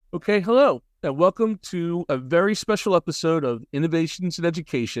Okay, hello, and welcome to a very special episode of Innovations in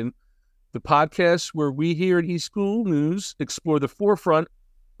Education, the podcast where we here at eSchool News explore the forefront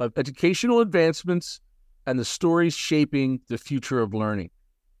of educational advancements and the stories shaping the future of learning.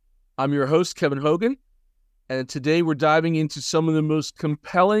 I'm your host, Kevin Hogan, and today we're diving into some of the most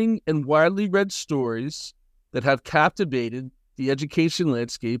compelling and widely read stories that have captivated the education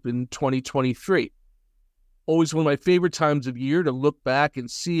landscape in 2023. Always one of my favorite times of year to look back and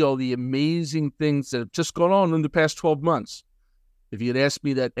see all the amazing things that have just gone on in the past 12 months. If you had asked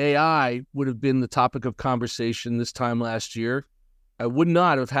me that AI would have been the topic of conversation this time last year, I would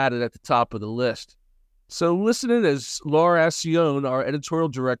not have had it at the top of the list. So listen in as Laura Ascione, our editorial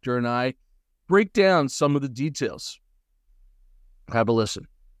director, and I break down some of the details. Have a listen.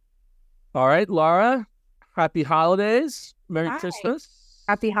 All right, Laura, happy holidays. Merry Hi. Christmas.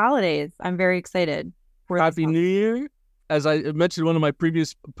 Happy holidays. I'm very excited. Happy New Year. As I mentioned in one of my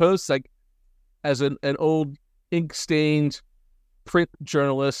previous posts, like as an old ink-stained print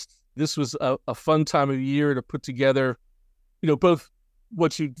journalist, this was a fun time of year to put together, both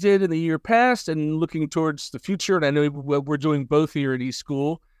what you did in the year past and looking towards the future. And I know we're doing both here at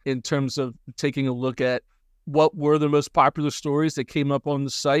eSchool in terms of taking a look at what were the most popular stories that came up on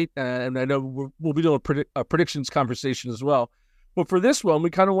the site. And I know we'll be doing a predictions conversation as well. But for this one, we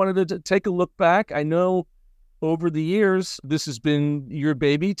kind of wanted to take a look back. I know over the years, this has been your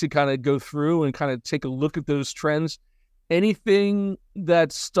baby to kind of go through and kind of take a look at those trends. Anything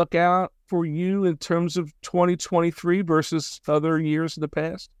that stuck out for you in terms of 2023 versus other years in the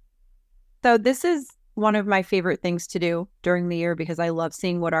past? So this is one of my favorite things to do during the year because I love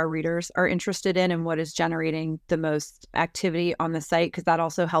seeing what our readers are interested in and what is generating the most activity on the site, because that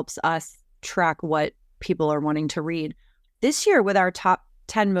also helps us track what people are wanting to read. This year, with our top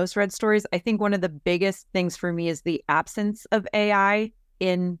 10 most read stories, I think one of the biggest things for me is the absence of AI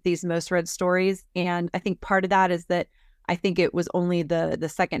in these most read stories. And I think part of that is that I think it was only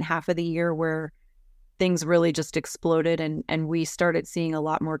the second half of the year where things really just exploded and we started seeing a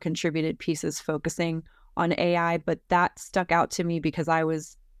lot more contributed pieces focusing on AI. But that stuck out to me because I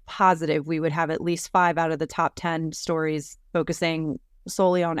was positive we would have at least 5 out of the top 10 stories focusing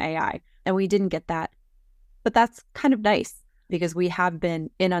solely on AI. And we didn't get that. But that's kind of nice because we have been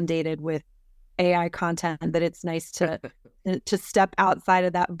inundated with AI content that it's nice to step outside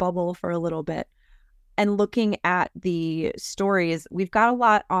of that bubble for a little bit. And looking at the stories, we've got a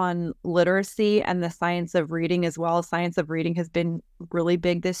lot on literacy and the science of reading as well. Science of reading has been really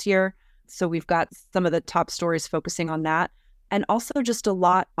big this year. So we've got some of the top stories focusing on that. And also just a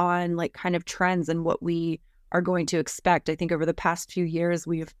lot on like kind of trends and what we are going to expect. I think over the past few years,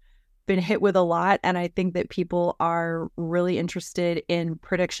 we've been hit with a lot. And I think that people are really interested in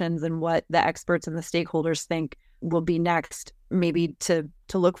predictions and what the experts and the stakeholders think will be next, maybe to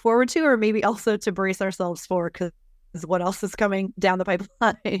look forward to, or maybe also to brace ourselves for, because what else is coming down the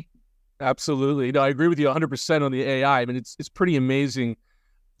pipeline. Absolutely. No, I agree with you 100% on the AI. I mean, it's pretty amazing.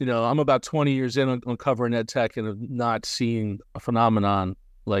 I'm about 20 years in on covering ed tech and have not seen a phenomenon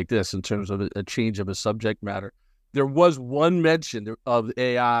like this in terms of a change of a subject matter. There was one mention of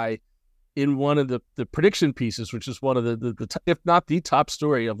AI in one of the prediction pieces, which is one of the if not the top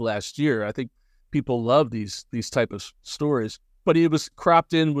story of last year. I think people love these type of stories, but it was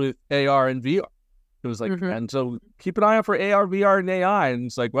cropped in with AR and VR. It was like, and so keep an eye out for AR, VR, and AI. And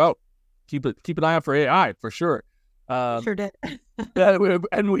it's like, well, keep an eye out for AI for sure. Sure did.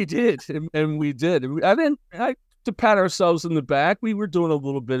 and we did. And we did. And then to pat ourselves in the back, we were doing a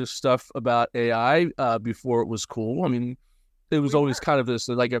little bit of stuff about AI before it was cool. I mean, it was always kind of this,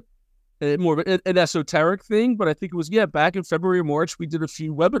 like more of an esoteric thing, but I think it was, back in February or March, we did a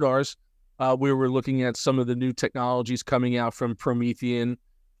few webinars where we're looking at some of the new technologies coming out from Promethean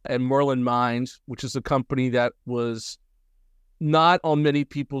and Merlin Mind, which is a company that was not on many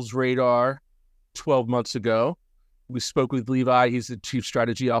people's radar 12 months ago. We spoke with Levi. He's the chief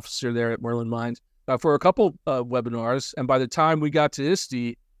strategy officer there at Merlin Mind for a couple webinars. And by the time we got to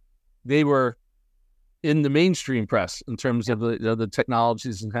ISTE, they were in the mainstream press in terms of the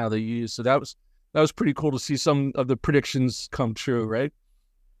technologies and how they use. So that was pretty cool to see some of the predictions come true, right?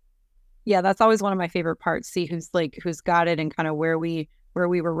 Yeah, that's always one of my favorite parts. See who's got it and kind of where we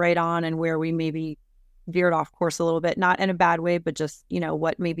were right on and where we maybe veered off course a little bit, not in a bad way, but just,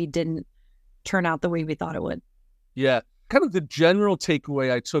 what maybe didn't turn out the way we thought it would. Yeah. Kind of the general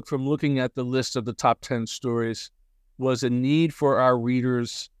takeaway I took from looking at the list of the top 10 stories was a need for our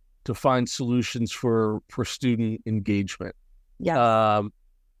readers to find solutions for student engagement. Yeah.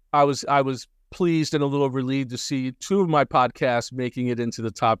 I was pleased and a little relieved to see 2 of my podcasts making it into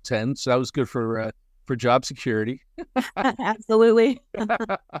the top 10. So that was good for for job security. Absolutely.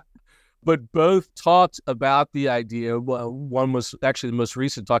 But both talked about the idea. Well, one was actually the most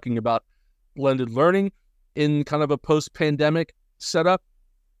recent, talking about blended learning in kind of a post-pandemic setup.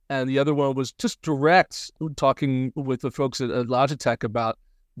 And the other one was just direct, talking with the folks at Logitech about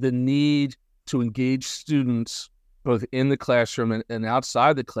the need to engage students both in the classroom and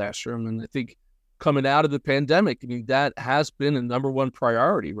outside the classroom. And I think coming out of the pandemic, I mean, that has been a number one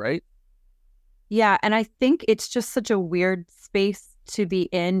priority, right? Yeah. And I think it's just such a weird space to be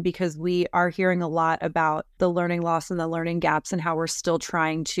in, because we are hearing a lot about the learning loss and the learning gaps and how we're still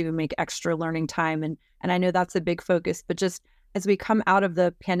trying to make extra learning time. And I know that's a big focus, but just as we come out of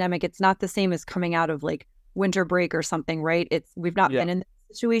the pandemic, it's not the same as coming out of like winter break or something, right? We've not been in this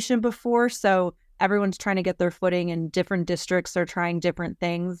situation before. So everyone's trying to get their footing, and different districts are trying different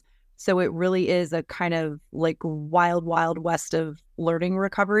things. So it really is a kind of like wild, wild west of learning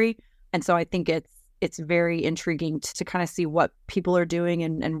recovery. And so I think it's very intriguing to kind of see what people are doing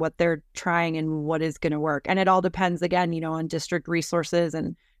and what they're trying and what is going to work. And it all depends, again, on district resources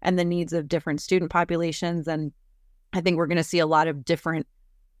and the needs of different student populations. And I think we're going to see a lot of different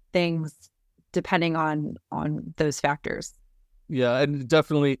things depending on those factors. Yeah, and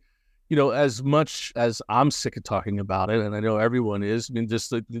definitely, as much as I'm sick of talking about it, and I know everyone is, I mean,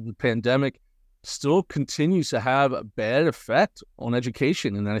 just the pandemic still continues to have a bad effect on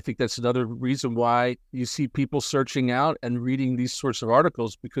education. And I think that's another reason why you see people searching out and reading these sorts of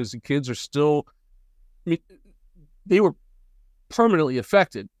articles, because the kids are still, I mean, they were permanently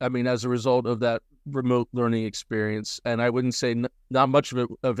affected, I mean, as a result of that remote learning experience. And I wouldn't say not much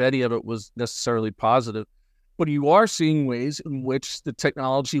of any of it was necessarily positive, but you are seeing ways in which the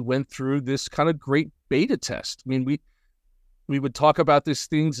technology went through this kind of great beta test. I mean, we would talk about these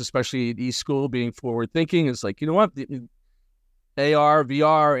things, especially at eSchool, being forward thinking. It's like, what? AR,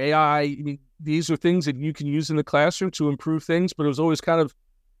 VR, AI, I mean, these are things that you can use in the classroom to improve things, but it was always kind of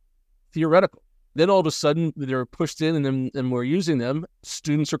theoretical. Then all of a sudden they're pushed in and we're using them.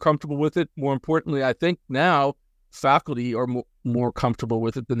 Students are comfortable with it. More importantly, I think now faculty are more comfortable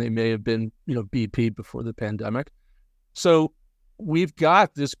with it than they may have been, BP before the pandemic. So we've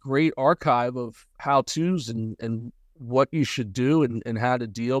got this great archive of how-tos and what you should do and how to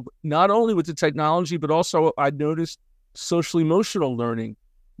deal, not only with the technology, but also I noticed social emotional learning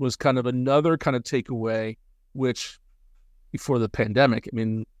was kind of another kind of takeaway, which before the pandemic, I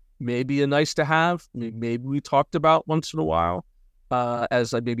mean, maybe a nice to have, maybe we talked about once in a while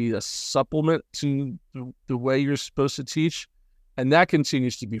as maybe a supplement to the way you're supposed to teach. And that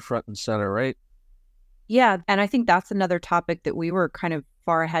continues to be front and center, right? Yeah. And I think that's another topic that we were kind of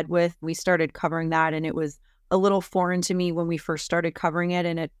far ahead with. We started covering that, and it was a little foreign to me when we first started covering it.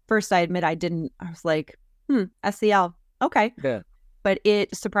 And at first, I admit I was like, SEL, okay. Yeah. But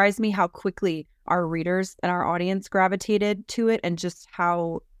it surprised me how quickly our readers and our audience gravitated to it, and just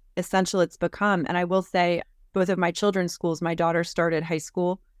how essential it's become. And I will say, both of my children's schools, my daughter started high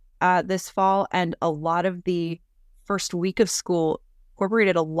school this fall, and a lot of the first week of school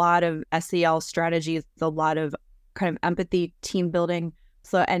incorporated a lot of SEL strategies, a lot of kind of empathy, team building.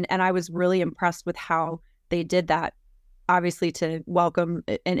 So, and I was really impressed with how they did that, obviously to welcome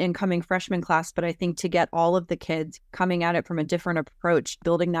an incoming freshman class, but I think to get all of the kids coming at it from a different approach,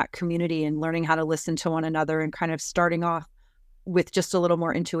 building that community and learning how to listen to one another, and kind of starting off with just a little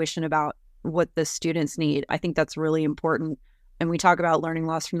more intuition about what the students need. I think that's really important. And we talk about learning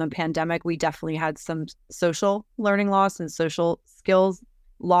loss from the pandemic. We definitely had some social learning loss and social skills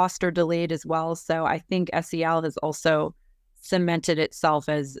lost or delayed as well. So I think SEL has also cemented itself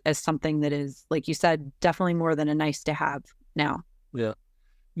as something that is, like you said, definitely more than a nice to have now. Yeah.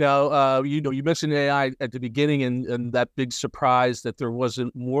 Now, you mentioned AI at the beginning and that big surprise that there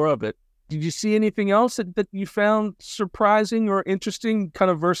wasn't more of it. Did you see anything else that you found surprising or interesting,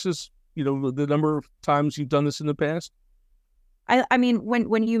 kind of versus, the number of times you've done this in the past? I mean,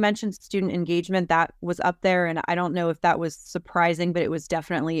 when you mentioned student engagement, that was up there, and I don't know if that was surprising, but it was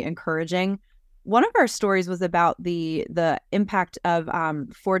definitely encouraging. One of our stories was about the impact of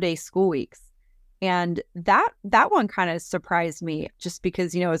 4-day school weeks. And that one kind of surprised me, just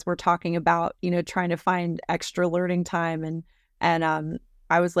because, as we're talking about, trying to find extra learning time, and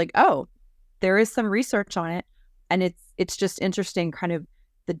I was like, oh, there is some research on it. And it's just interesting, kind of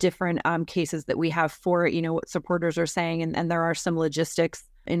the different cases that we have for it, what supporters are saying. And there are some logistics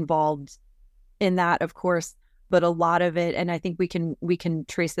involved in that, of course, but a lot of it, and I think we can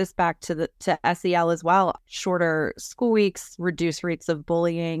trace this back to SEL as well. Shorter school weeks, reduced rates of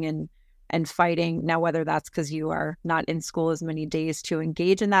bullying and fighting. Now, whether that's because you are not in school as many days to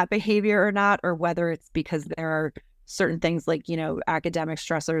engage in that behavior or not, or whether it's because there are certain things like, academic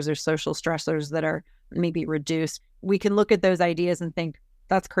stressors or social stressors that are maybe reduced. We can look at those ideas and think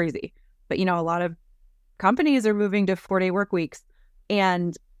that's crazy. But, a lot of companies are moving to 4-day work weeks.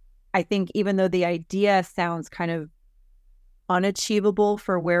 And I think even though the idea sounds kind of unachievable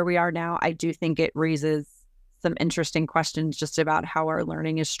for where we are now, I do think it raises some interesting questions just about how our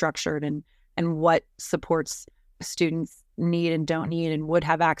learning is structured and what supports students need and don't need and would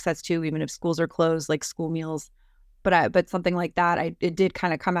have access to, even if schools are closed, like school meals. But something like that, it did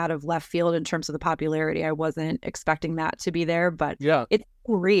kind of come out of left field in terms of the popularity. I wasn't expecting that to be there, but yeah, it's a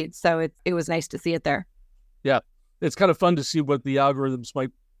cool read, so it was nice to see it there. Yeah, it's kind of fun to see what the algorithms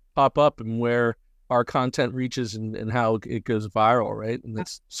might pop up and where our content reaches and how it goes viral, right? And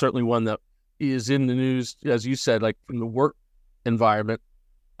that's certainly one that is in the news, as you said, like from the work environment.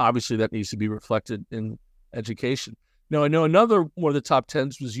 Obviously, that needs to be reflected in education. Now, I know another one of the top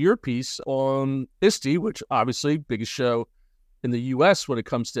 10s was your piece on ISTE, which obviously biggest show in the U.S. when it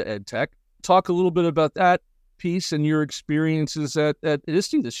comes to ed tech. Talk a little bit about that piece and your experiences at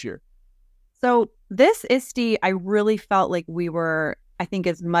ISTE this year. So this ISTE, I really felt like we were, I think,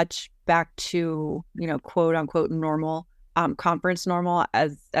 as much back to, quote unquote normal, conference normal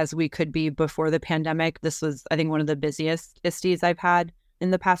as we could be before the pandemic. This was, I think, one of the busiest ISTEs I've had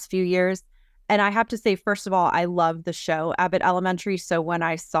in the past few years. And I have to say, first of all, I love the show Abbott Elementary. So when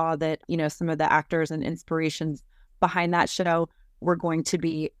I saw that, some of the actors and inspirations behind that show were going to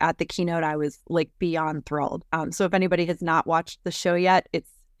be at the keynote, I was like beyond thrilled. So if anybody has not watched the show yet,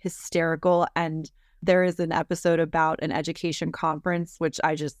 it's hysterical. And there is an episode about an education conference, which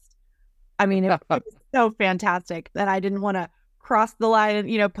it's so fantastic that I didn't want to cross the line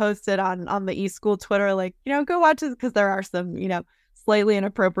and, post it on the eSchool Twitter, like, go watch this, because there are some, slightly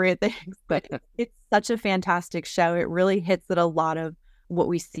inappropriate things, but it's such a fantastic show. It really hits at a lot of what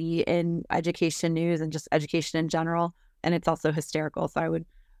we see in education news and just education in general. And it's also hysterical. So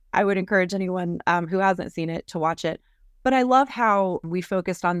I would encourage anyone who hasn't seen it to watch it. But I love how we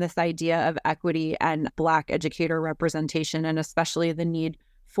focused on this idea of equity and Black educator representation, and especially the need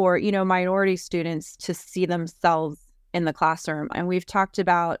for, minority students to see themselves in the classroom. And we've talked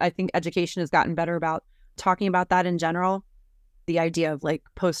about, I think education has gotten better about talking about that in general. The idea of like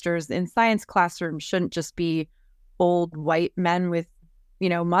posters in science classrooms shouldn't just be old white men with,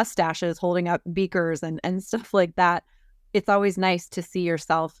 mustaches holding up beakers and stuff like that. It's always nice to see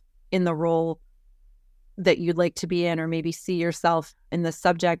yourself in the role that you'd like to be in, or maybe see yourself in the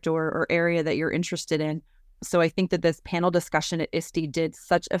subject or area that you're interested in. So I think that this panel discussion at ISTE did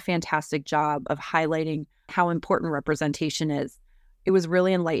such a fantastic job of highlighting how important representation is. It was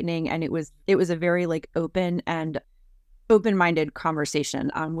really enlightening, and it was a very like open-minded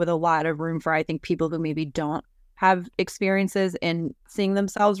conversation with a lot of room for, I think, people who maybe don't have experiences in seeing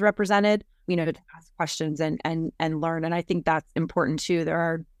themselves represented, to ask questions and learn. And I think that's important too. There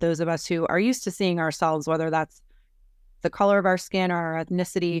are those of us who are used to seeing ourselves, whether that's the color of our skin or our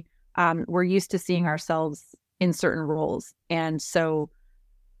ethnicity, we're used to seeing ourselves in certain roles. And so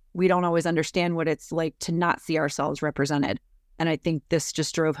we don't always understand what it's like to not see ourselves represented. And I think this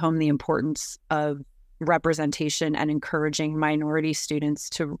just drove home the importance of representation and encouraging minority students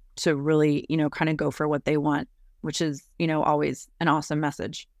to really, kind of go for what they want, which is, always an awesome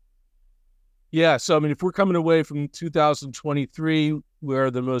message. Yeah. So, if we're coming away from 2023,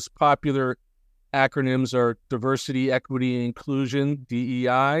 where the most popular acronyms are diversity, equity, and inclusion,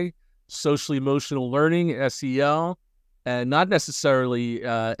 DEI, social emotional learning, SEL, and not necessarily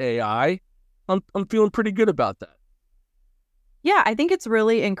AI, I'm feeling pretty good about that. Yeah, I think it's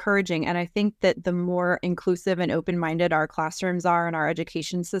really encouraging. And I think that the more inclusive and open-minded our classrooms are and our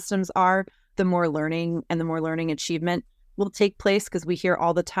education systems are, the more learning and the more learning achievement will take place, because we hear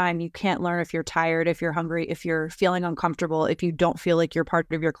all the time, you can't learn if you're tired, if you're hungry, if you're feeling uncomfortable, if you don't feel like you're part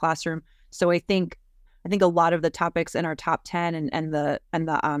of your classroom. So I think a lot of the topics in our top 10 and the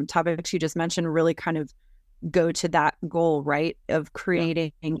topics you just mentioned really kind of go to that goal, right, of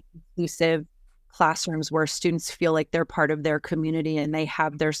creating inclusive classrooms where students feel like they're part of their community and they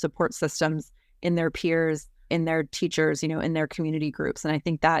have their support systems in their peers, in their teachers, in their community groups. And I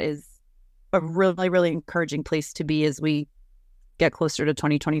think that is a really, really encouraging place to be as we get closer to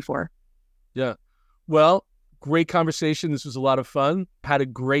 2024. Yeah. Well, great conversation. This was a lot of fun. Had a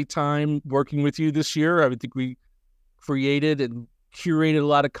great time working with you this year. I think we created and curated a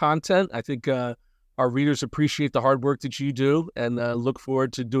lot of content. I think our readers appreciate the hard work that you do, and look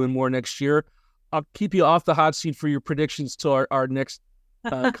forward to doing more next year. I'll keep you off the hot seat for your predictions till our next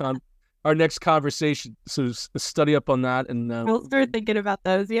our next conversation. So study up on that, and we'll start thinking about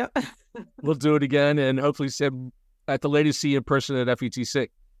those. Yep. We'll do it again, and hopefully at the latest see you in person at FETC.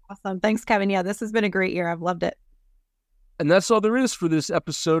 Awesome. Thanks, Kevin. Yeah, this has been a great year. I've loved it. And that's all there is for this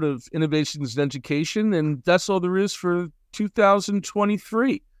episode of Innovations in Education. And that's all there is for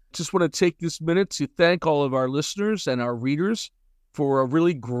 2023. Just want to take this minute to thank all of our listeners and our readers for a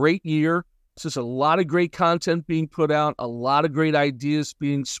really great year. It's just a lot of great content being put out, a lot of great ideas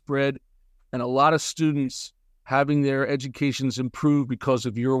being spread, and a lot of students having their educations improved because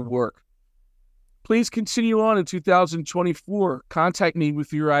of your work. Please continue on in 2024. Contact me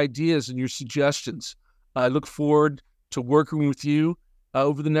with your ideas and your suggestions. I look forward to working with you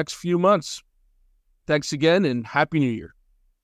over the next few months. Thanks again, and Happy New Year.